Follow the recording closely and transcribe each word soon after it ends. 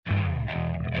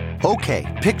Okay,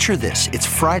 picture this. It's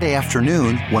Friday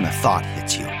afternoon when a thought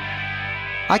hits you.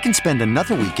 I can spend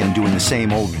another weekend doing the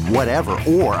same old whatever,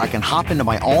 or I can hop into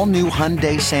my all-new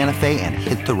Hyundai Santa Fe and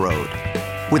hit the road.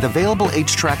 With available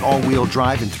H-Track all-wheel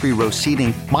drive and 3-row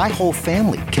seating, my whole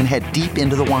family can head deep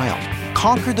into the wild.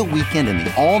 Conquer the weekend in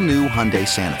the all-new Hyundai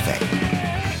Santa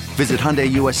Fe. Visit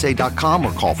HyundaiUSA.com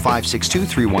or call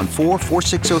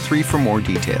 562-314-4603 for more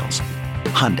details.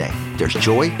 Hyundai, there's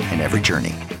joy in every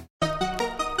journey.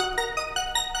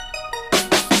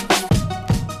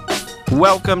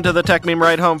 Welcome to the Tech Meme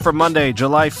Ride Home for Monday,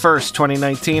 July 1st,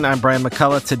 2019. I'm Brian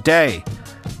McCullough. Today,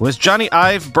 was Johnny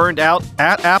Ive burned out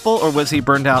at Apple or was he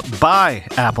burned out by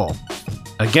Apple?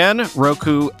 Again,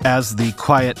 Roku as the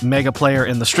quiet mega player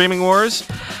in the streaming wars.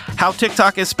 How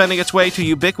TikTok is spending its way to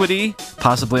ubiquity,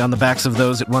 possibly on the backs of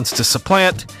those it wants to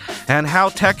supplant. And how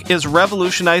tech is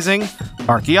revolutionizing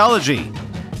archaeology.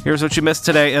 Here's what you missed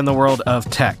today in the world of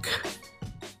tech.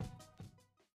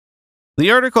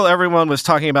 The article everyone was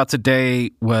talking about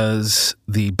today was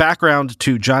the background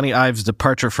to Johnny Ive's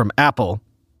departure from Apple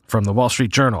from the Wall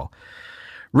Street Journal.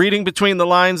 Reading between the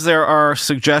lines, there are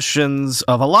suggestions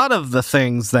of a lot of the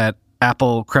things that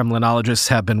Apple Kremlinologists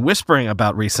have been whispering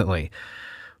about recently.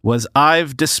 Was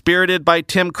Ive dispirited by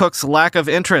Tim Cook's lack of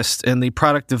interest in the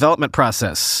product development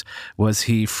process? Was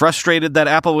he frustrated that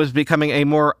Apple was becoming a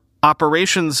more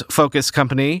operations-focused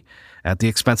company at the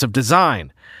expense of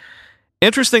design?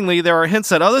 Interestingly, there are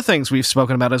hints at other things we've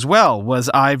spoken about as well. Was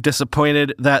Ive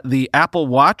disappointed that the Apple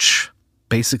Watch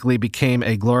basically became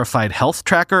a glorified health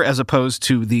tracker as opposed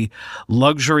to the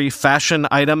luxury fashion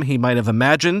item he might have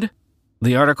imagined?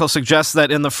 The article suggests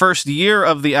that in the first year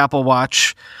of the Apple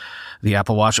Watch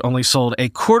only sold a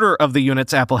quarter of the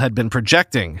units Apple had been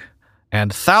projecting,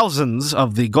 and thousands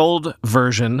of the gold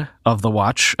version of the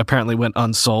watch apparently went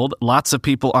unsold. Lots of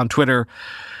people on Twitter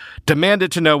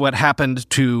demanded to know what happened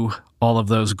to all of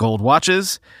those gold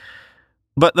watches.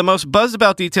 But the most buzzed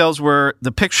about details were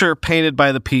the picture painted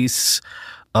by the piece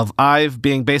of Ive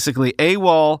being basically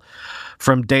AWOL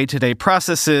from day-to-day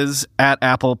processes at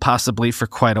Apple, possibly for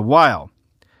quite a while.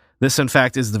 This, in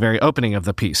fact, is the very opening of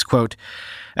the piece. Quote,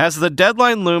 as the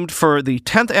deadline loomed for the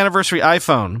 10th anniversary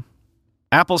iPhone,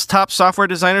 Apple's top software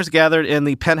designers gathered in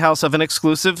the penthouse of an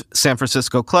exclusive San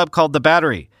Francisco club called The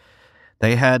Battery.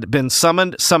 They had been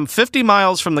summoned some 50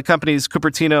 miles from the company's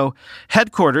Cupertino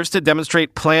headquarters to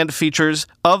demonstrate planned features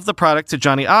of the product to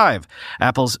Johnny Ive,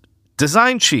 Apple's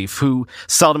design chief, who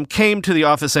seldom came to the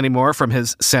office anymore from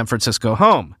his San Francisco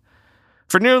home.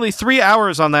 For nearly 3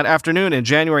 hours on that afternoon in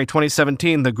January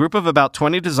 2017, the group of about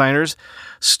 20 designers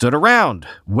stood around,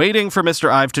 waiting for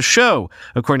Mr. Ive to show,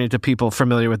 according to people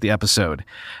familiar with the episode.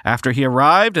 After he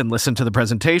arrived and listened to the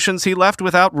presentations, he left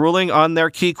without ruling on their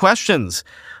key questions,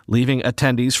 leaving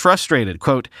attendees frustrated.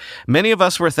 Quote, many of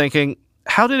us were thinking,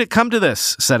 how did it come to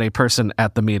this? Said a person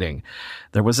at the meeting.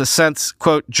 There was a sense,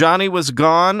 quote, Johnny was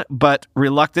gone, but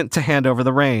reluctant to hand over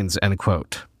the reins, end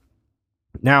quote.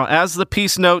 Now, as the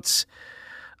piece notes,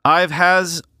 Ive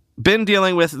has been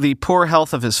dealing with the poor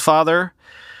health of his father,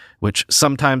 which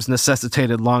sometimes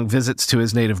necessitated long visits to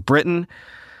his native Britain.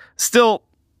 Still,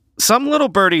 some little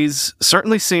birdies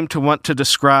certainly seem to want to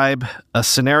describe a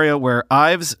scenario where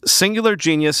Ive's singular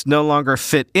genius no longer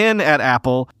fit in at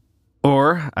Apple,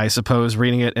 or, I suppose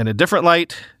reading it in a different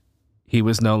light, he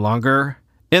was no longer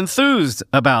enthused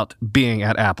about being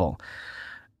at Apple.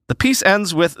 The piece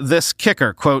ends with this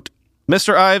kicker, quote,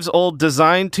 Mr. Ive's old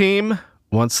design team,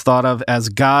 once thought of as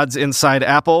gods inside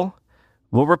Apple,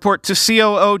 will report to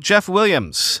COO Jeff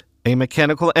Williams, a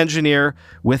mechanical engineer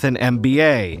with an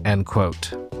MBA, end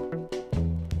quote.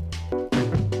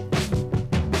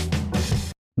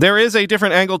 There is a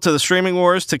different angle to the streaming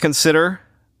wars to consider,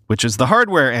 which is the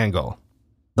hardware angle,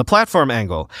 the platform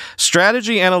angle.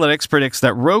 Strategy Analytics predicts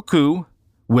that Roku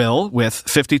will, with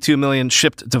 52 million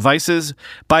shipped devices,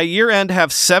 by year-end have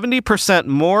 70%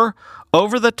 more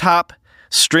over-the-top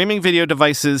streaming video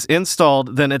devices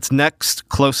installed than its next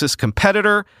closest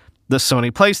competitor, the Sony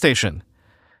PlayStation.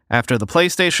 After the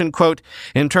PlayStation, quote,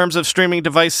 in terms of streaming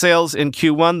device sales in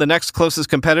Q1, the next closest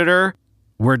competitor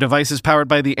were devices powered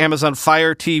by the Amazon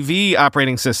Fire TV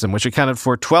operating system, which accounted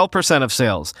for 12% of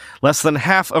sales, less than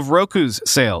half of Roku's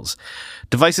sales.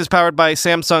 Devices powered by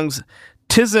Samsung's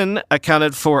Tizen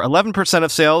accounted for 11%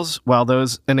 of sales, while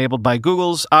those enabled by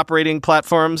Google's operating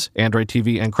platforms, Android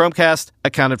TV and Chromecast,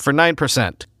 accounted for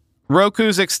 9%.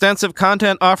 Roku's extensive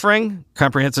content offering,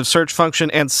 comprehensive search function,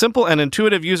 and simple and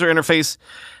intuitive user interface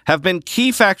have been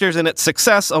key factors in its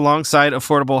success alongside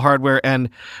affordable hardware and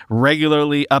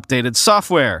regularly updated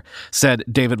software, said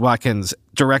David Watkins,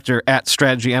 director at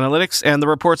Strategy Analytics and the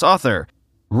report's author.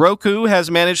 Roku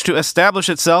has managed to establish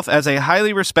itself as a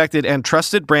highly respected and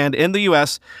trusted brand in the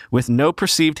U.S. with no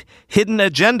perceived hidden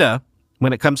agenda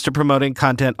when it comes to promoting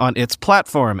content on its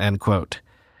platform, end quote.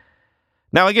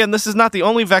 Now, again, this is not the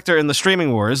only vector in the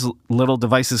streaming wars. Little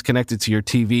devices connected to your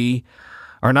TV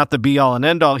are not the be-all and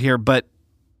end-all here, but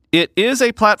it is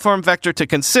a platform vector to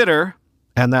consider,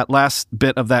 and that last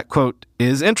bit of that quote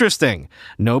is interesting.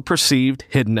 No perceived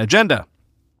hidden agenda.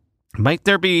 Might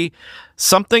there be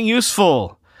something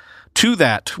useful to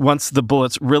that once the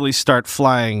bullets really start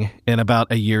flying in about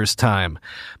a year's time?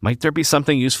 Might there be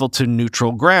something useful to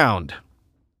neutral ground?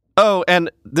 Oh, and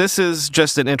this is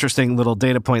just an interesting little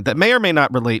data point that may or may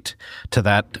not relate to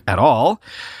that at all.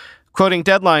 Quoting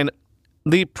Deadline,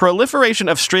 the proliferation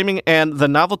of streaming and the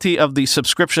novelty of the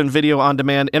subscription video on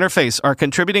demand interface are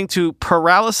contributing to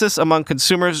paralysis among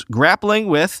consumers grappling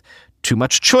with too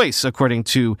much choice, according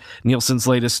to Nielsen's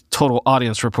latest total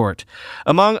audience report.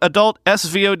 Among adult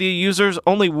SVOD users,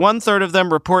 only 1/3 of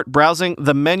them report browsing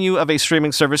the menu of a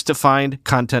streaming service to find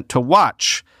content to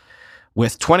watch,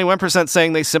 with 21%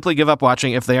 saying they simply give up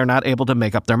watching if they are not able to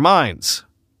make up their minds.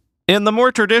 In the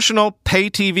more traditional pay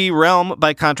TV realm,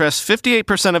 by contrast,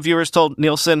 58% of viewers told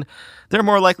Nielsen they're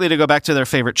more likely to go back to their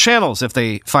favorite channels if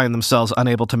they find themselves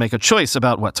unable to make a choice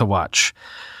about what to watch.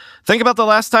 Think about the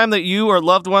last time that you or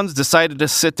loved ones decided to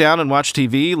sit down and watch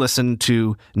TV, listen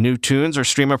to new tunes, or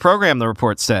stream a program, the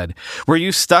report said. Were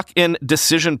you stuck in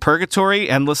decision purgatory,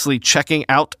 endlessly checking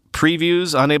out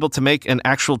previews, unable to make an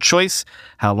actual choice?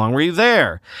 How long were you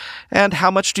there? And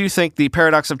how much do you think the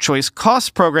paradox of choice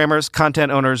costs programmers,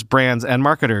 content owners, brands, and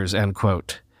marketers, end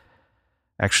quote.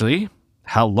 Actually,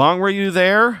 how long were you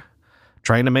there?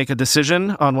 Trying to make a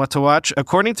decision on what to watch?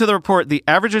 According to the report, the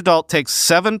average adult takes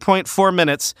 7.4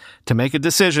 minutes to make a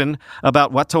decision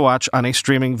about what to watch on a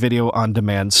streaming video on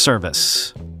demand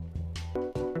service.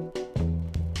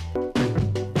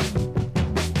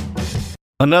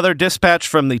 Another dispatch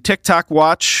from the TikTok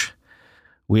Watch.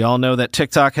 We all know that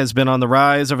TikTok has been on the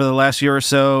rise over the last year or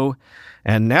so,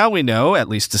 and now we know, at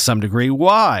least to some degree,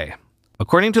 why.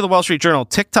 According to the Wall Street Journal,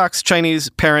 TikTok's Chinese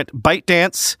parent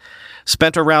ByteDance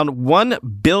spent around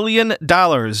 $1 billion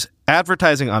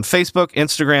advertising on Facebook,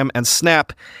 Instagram, and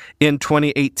Snap in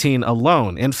 2018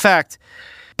 alone. In fact,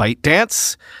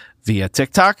 ByteDance, via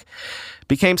TikTok,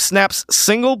 became Snap's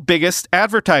single biggest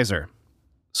advertiser.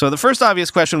 So the first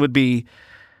obvious question would be,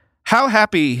 how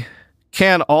happy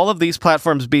can all of these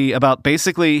platforms be about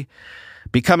basically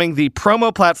becoming the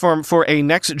promo platform for a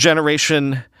next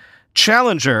generation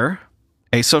challenger,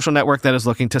 a social network that is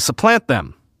looking to supplant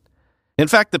them? In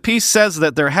fact, the piece says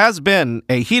that there has been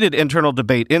a heated internal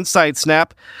debate inside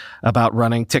Snap about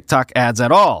running TikTok ads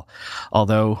at all.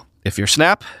 Although, if you're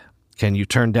Snap, can you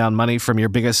turn down money from your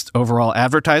biggest overall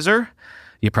advertiser?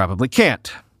 You probably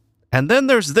can't. And then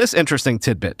there's this interesting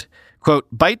tidbit. Quote,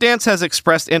 ByteDance has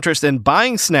expressed interest in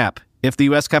buying Snap if the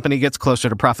U.S. company gets closer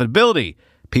to profitability,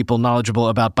 people knowledgeable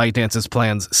about ByteDance's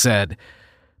plans said.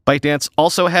 ByteDance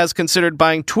also has considered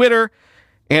buying Twitter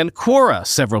and Quora,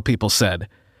 several people said.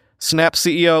 Snap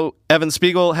CEO Evan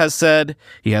Spiegel has said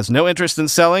he has no interest in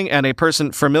selling, and a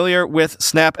person familiar with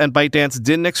Snap and ByteDance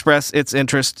didn't express its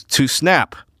interest to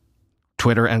Snap.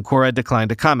 Twitter and Quora declined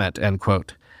to comment, end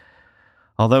quote.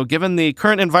 Although, given the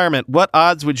current environment, what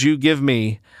odds would you give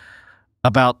me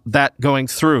about that going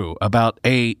through, about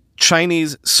a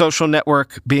Chinese social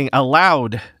network being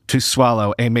allowed to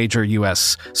swallow a major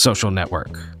U.S. social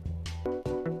network?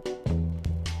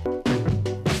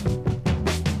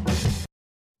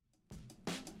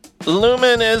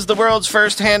 Lumen is the world's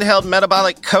first handheld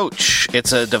metabolic coach.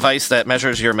 It's a device that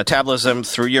measures your metabolism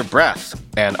through your breath.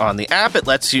 And on the app, it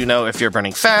lets you know if you're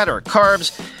burning fat or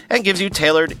carbs and gives you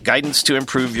tailored guidance to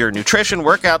improve your nutrition,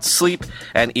 workouts, sleep,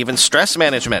 and even stress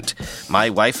management. My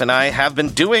wife and I have been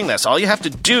doing this. All you have to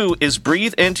do is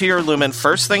breathe into your Lumen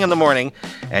first thing in the morning,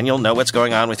 and you'll know what's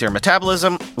going on with your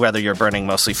metabolism, whether you're burning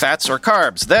mostly fats or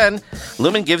carbs. Then,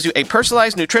 Lumen gives you a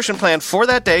personalized nutrition plan for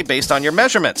that day based on your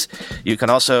measurements. You can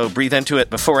also breathe into it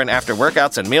before and after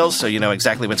workouts and meals so you know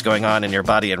exactly what's going on in your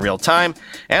body in real time.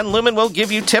 And Lumen will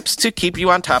give you tips to keep you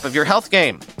on top of your health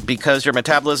game. Because your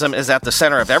metabolism is at the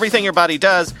center of everything your body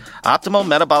does, optimal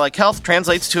metabolic health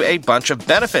translates to a bunch of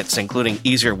benefits, including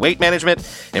easier weight management,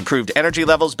 improved energy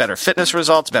levels, better fitness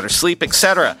results, better sleep,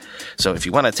 etc. So if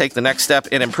you want to take the next step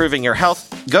in improving your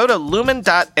health, go to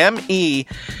lumen.me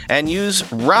and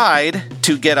use RIDE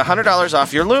to get $100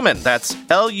 off your Lumen. That's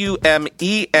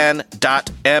lumen.me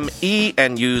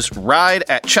and use RIDE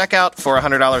at checkout for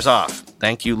 $100 off.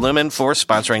 Thank you, Lumen, for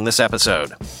sponsoring this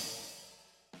episode.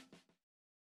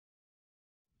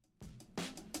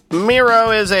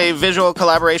 Miro is a visual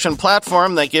collaboration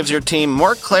platform that gives your team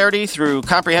more clarity through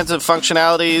comprehensive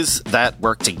functionalities that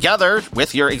work together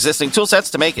with your existing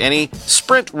toolsets to make any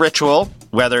sprint ritual,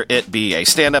 whether it be a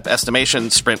stand-up, estimation,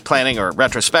 sprint planning, or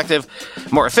retrospective,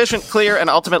 more efficient, clear, and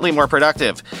ultimately more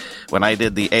productive. When I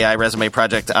did the AI resume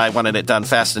project, I wanted it done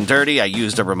fast and dirty. I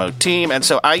used a remote team, and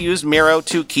so I used Miro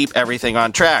to keep everything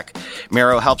on track.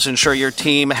 Miro helps ensure your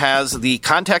team has the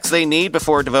context they need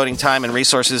before devoting time and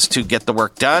resources to get the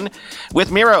work done.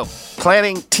 With Miro,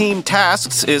 planning team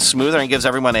tasks is smoother and gives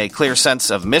everyone a clear sense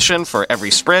of mission for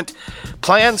every sprint.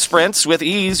 Plan sprints with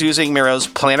ease using Miro's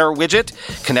Planner widget.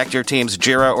 Connect your team's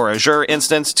Jira or Azure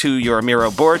instance to your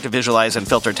Miro board to visualize and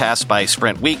filter tasks by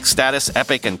sprint week, status,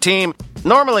 epic, and team.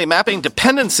 Normally, mapping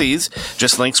dependencies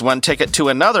just links one ticket to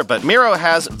another, but Miro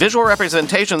has visual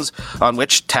representations on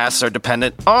which tasks are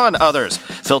dependent on others.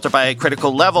 Filter by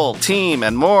critical level, team,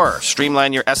 and more.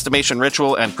 Streamline your estimation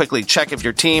ritual and quickly check if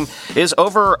your team is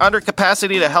over or under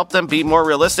capacity to help them be more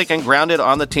realistic and grounded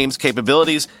on the team's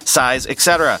capabilities, size,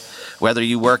 etc. Whether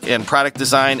you work in product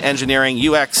design, engineering,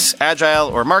 UX, agile,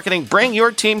 or marketing, bring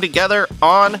your team together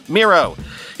on Miro.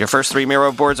 Your first 3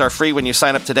 Miro boards are free when you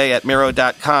sign up today at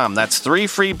Miro.com. That's 3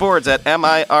 free boards at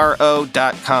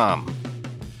Miro.com.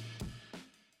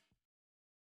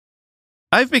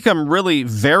 I've become really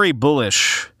very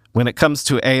bullish when it comes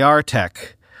to AR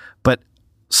tech, but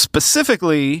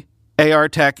specifically AR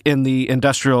tech in the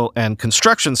industrial and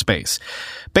construction space.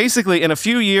 Basically, in a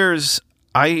few years,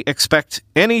 I expect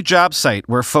any job site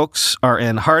where folks are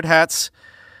in hard hats,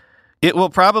 it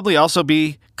will probably also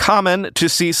be common to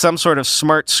see some sort of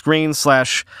smart screen /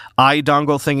 eye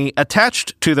dongle thingy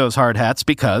attached to those hard hats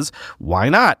because why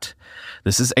not?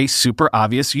 This is a super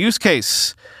obvious use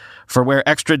case for where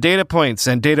extra data points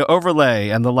and data overlay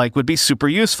and the like would be super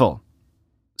useful.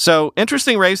 So,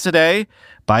 interesting raise today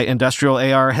by industrial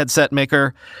AR headset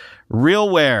maker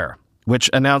RealWear, which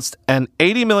announced an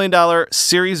 $80 million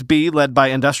Series B led by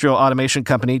industrial automation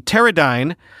company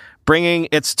Teradyne, bringing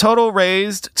its total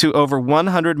raised to over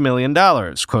 $100 million.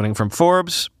 Quoting from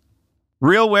Forbes,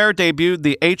 RealWear debuted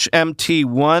the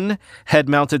HMT-1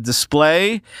 head-mounted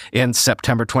display in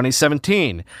September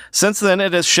 2017. Since then,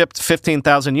 it has shipped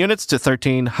 15,000 units to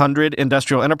 1,300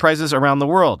 industrial enterprises around the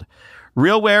world.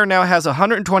 RealWear now has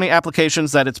 120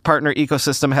 applications that its partner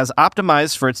ecosystem has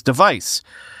optimized for its device.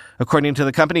 According to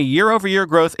the company, year-over-year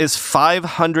growth is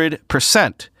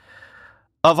 500%.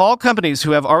 Of all companies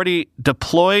who have already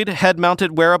deployed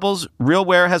head-mounted wearables,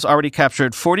 RealWear has already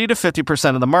captured 40 to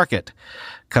 50% of the market.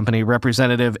 Company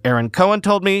representative Aaron Cohen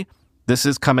told me this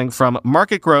is coming from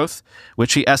market growth,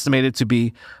 which he estimated to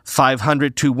be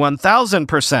 500 to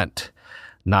 1,000%.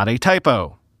 Not a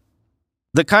typo.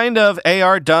 The kind of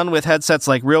AR done with headsets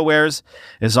like RealWear's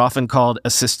is often called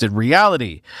assisted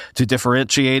reality, to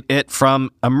differentiate it from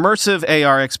immersive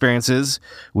AR experiences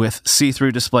with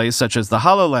see-through displays such as the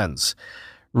HoloLens.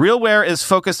 RealWear is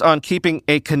focused on keeping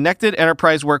a connected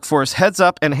enterprise workforce heads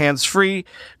up and hands-free,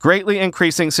 greatly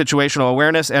increasing situational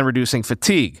awareness and reducing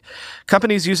fatigue.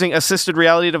 Companies using assisted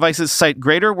reality devices cite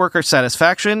greater worker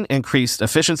satisfaction, increased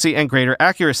efficiency, and greater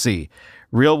accuracy.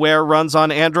 RealWear runs on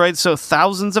Android, so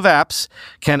thousands of apps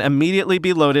can immediately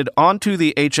be loaded onto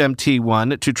the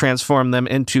HMT-1 to transform them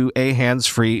into a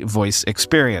hands-free voice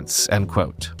experience, end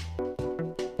quote.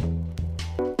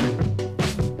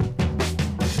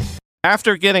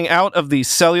 After getting out of the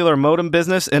cellular modem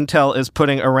business, Intel is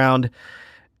putting around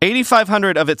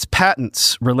 8,500 of its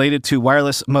patents related to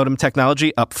wireless modem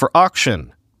technology up for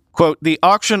auction. Quote, the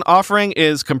auction offering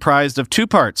is comprised of 2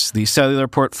 parts, the cellular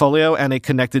portfolio and a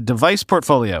connected device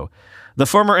portfolio. The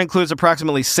former includes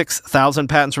approximately 6,000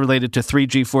 patents related to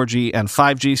 3G, 4G, and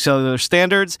 5G cellular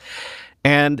standards,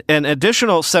 and an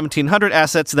additional 1,700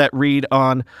 assets that read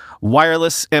on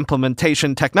wireless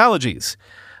implementation technologies.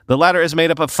 The latter is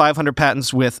made up of 500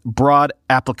 patents with broad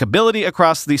applicability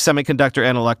across the semiconductor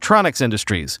and electronics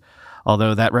industries.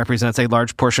 Although that represents a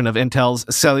large portion of Intel's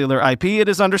cellular IP, it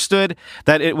is understood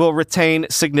that it will retain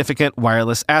significant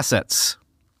wireless assets.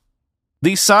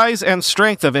 The size and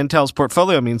strength of Intel's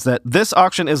portfolio means that this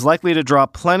auction is likely to draw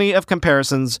plenty of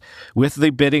comparisons with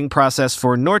the bidding process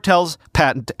for Nortel's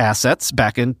patent assets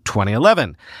back in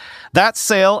 2011. That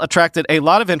sale attracted a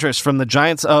lot of interest from the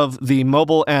giants of the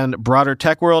mobile and broader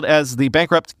tech world as the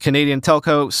bankrupt Canadian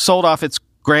telco sold off its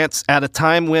grants at a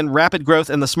time when rapid growth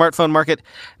in the smartphone market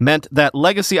meant that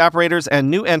legacy operators and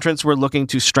new entrants were looking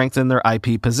to strengthen their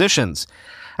IP positions.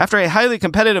 After a highly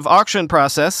competitive auction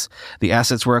process, the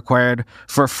assets were acquired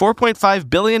for $4.5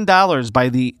 billion by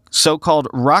the so-called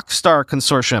Rockstar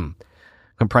Consortium,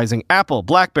 comprising Apple,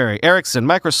 BlackBerry, Ericsson,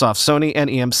 Microsoft, Sony, and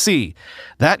EMC.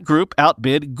 That group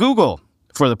outbid Google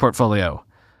for the portfolio.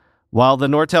 While the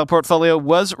Nortel portfolio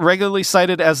was regularly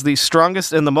cited as the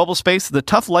strongest in the mobile space, the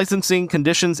tough licensing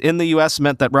conditions in the U.S.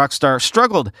 meant that Rockstar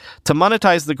struggled to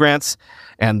monetize the grants,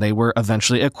 and they were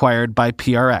eventually acquired by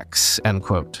PRX, end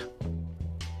quote.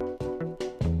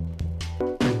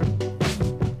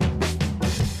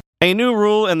 A new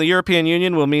rule in the European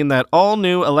Union will mean that all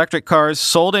new electric cars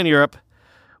sold in Europe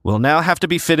will now have to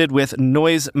be fitted with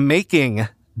noise-making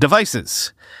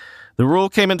devices. The rule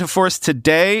came into force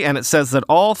today, and it says that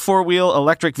all four-wheel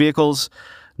electric vehicles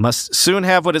must soon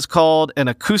have what is called an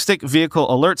Acoustic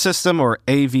Vehicle Alert System, or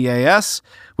AVAS,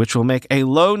 which will make a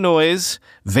low noise,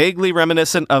 vaguely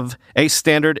reminiscent of a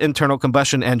standard internal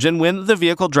combustion engine when the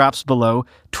vehicle drops below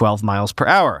 12 miles per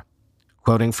hour.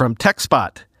 Quoting from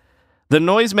TechSpot, the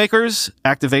noisemakers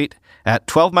activate at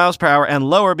 12 miles per hour and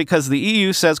lower because the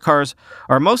EU says cars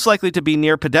are most likely to be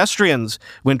near pedestrians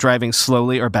when driving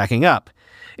slowly or backing up.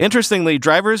 Interestingly,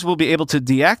 drivers will be able to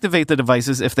deactivate the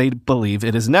devices if they believe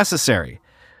it is necessary.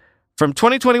 From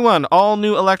 2021, all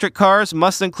new electric cars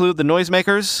must include the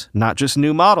noisemakers, not just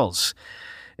new models.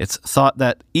 It's thought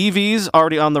that EVs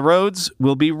already on the roads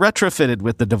will be retrofitted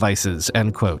with the devices,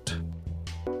 end quote.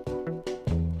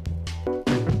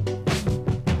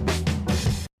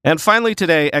 And finally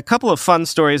today, a couple of fun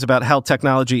stories about how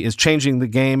technology is changing the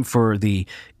game for the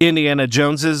Indiana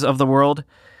Joneses of the world.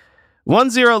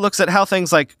 1-0 looks at how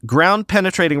things like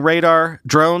ground-penetrating radar,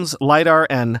 drones, LiDAR,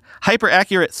 and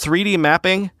hyper-accurate 3D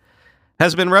mapping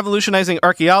has been revolutionizing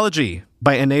archaeology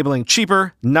by enabling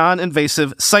cheaper,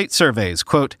 non-invasive site surveys.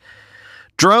 Quote,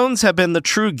 drones have been the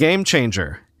true game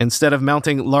changer. Instead of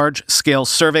mounting large-scale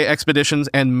survey expeditions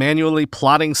and manually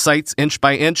plotting sites inch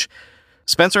by inch,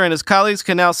 Spencer and his colleagues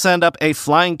can now send up a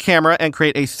flying camera and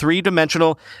create a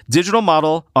three-dimensional digital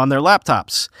model on their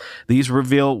laptops. These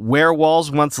reveal where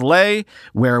walls once lay,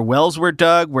 where wells were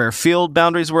dug, where field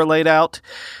boundaries were laid out.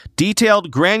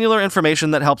 Detailed, granular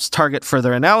information that helps target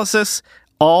further analysis,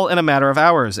 all in a matter of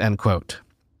hours, end quote.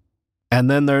 And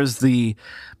then there's the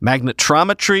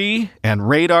magnetometry and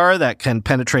radar that can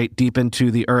penetrate deep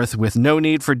into the earth with no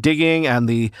need for digging, and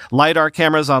the LiDAR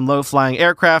cameras on low-flying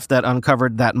aircraft that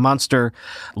uncovered that monster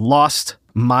lost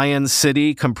Mayan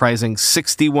city comprising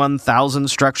 61,000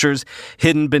 structures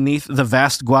hidden beneath the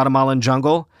vast Guatemalan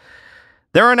jungle.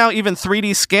 There are now even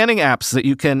 3D scanning apps that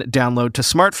you can download to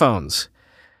smartphones.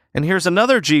 And here's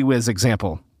another gee-whiz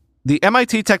example. The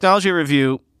MIT Technology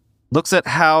Review looks at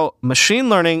how machine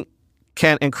learning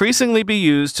can increasingly be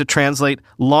used to translate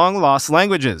long-lost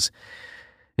languages.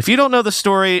 If you don't know the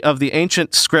story of the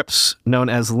ancient scripts known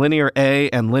as Linear A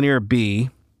and Linear B,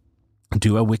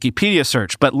 do a Wikipedia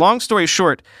search. But long story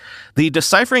short, the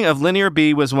deciphering of Linear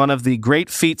B was one of the great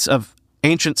feats of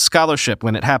ancient scholarship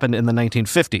when it happened in the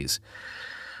 1950s.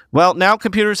 Well, now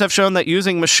computers have shown that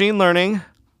using machine learning,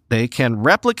 they can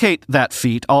replicate that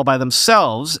feat all by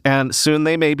themselves, and soon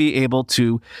they may be able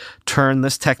to turn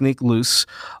this technique loose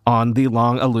on the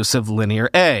long, elusive Linear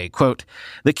A. Quote,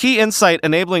 the key insight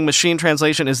enabling machine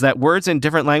translation is that words in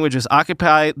different languages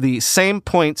occupy the same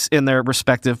points in their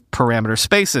respective parameter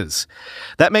spaces.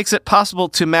 That makes it possible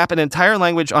to map an entire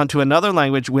language onto another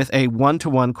language with a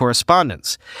one-to-one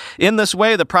correspondence. In this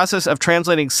way, the process of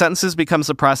translating sentences becomes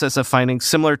the process of finding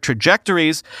similar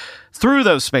trajectories through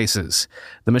those spaces.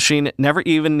 The machine never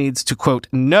even needs to, quote,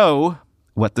 know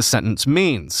what the sentence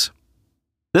means.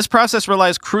 This process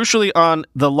relies crucially on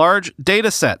the large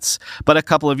data sets, but a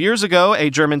couple of years ago, a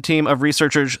German team of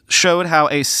researchers showed how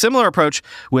a similar approach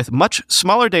with much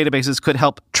smaller databases could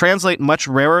help translate much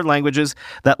rarer languages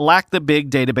that lack the big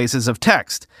databases of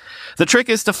text. The trick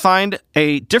is to find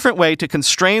a different way to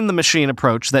constrain the machine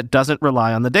approach that doesn't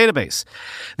rely on the database.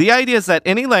 The idea is that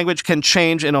any language can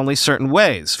change in only certain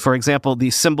ways. For example,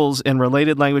 the symbols in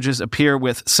related languages appear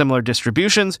with similar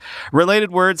distributions,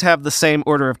 related words have the same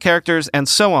order of characters, and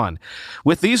so on.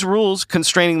 With these rules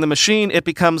constraining the machine, it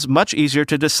becomes much easier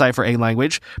to decipher a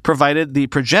language, provided the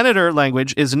progenitor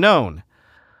language is known.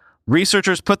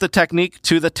 Researchers put the technique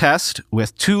to the test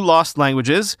with two lost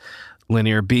languages,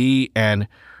 Linear B and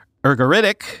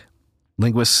Ugaritic.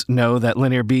 Linguists know that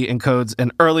Linear B encodes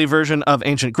an early version of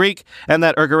Ancient Greek, and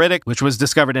that Ugaritic, which was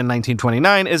discovered in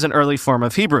 1929, is an early form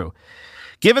of Hebrew.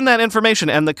 Given that information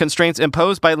and the constraints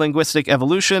imposed by linguistic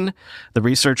evolution, the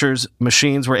researchers'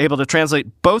 machines were able to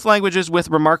translate both languages with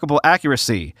remarkable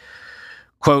accuracy.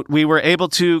 Quote, we were able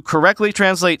to correctly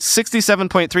translate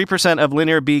 67.3% of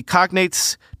Linear B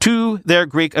cognates to their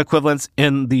Greek equivalents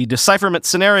in the decipherment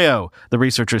scenario, the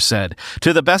researchers said.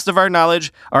 To the best of our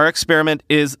knowledge, our experiment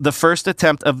is the first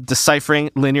attempt of deciphering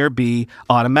Linear B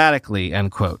automatically,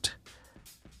 end quote.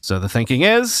 So the thinking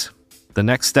is, the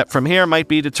next step from here might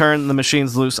be to turn the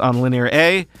machines loose on Linear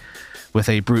A. with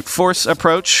a brute force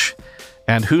approach.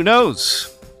 And who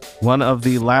knows, one of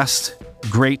the last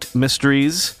great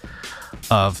mysteries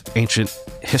of ancient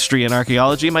history and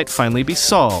archaeology might finally be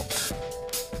solved.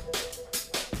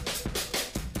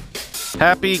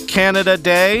 Happy Canada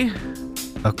Day.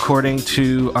 According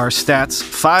to our stats,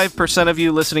 5% of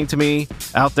you listening to me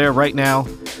out there right now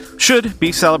should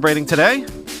be celebrating today.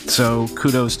 So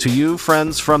kudos to you,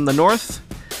 friends from the North.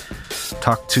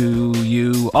 Talk to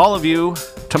you, all of you,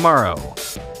 tomorrow.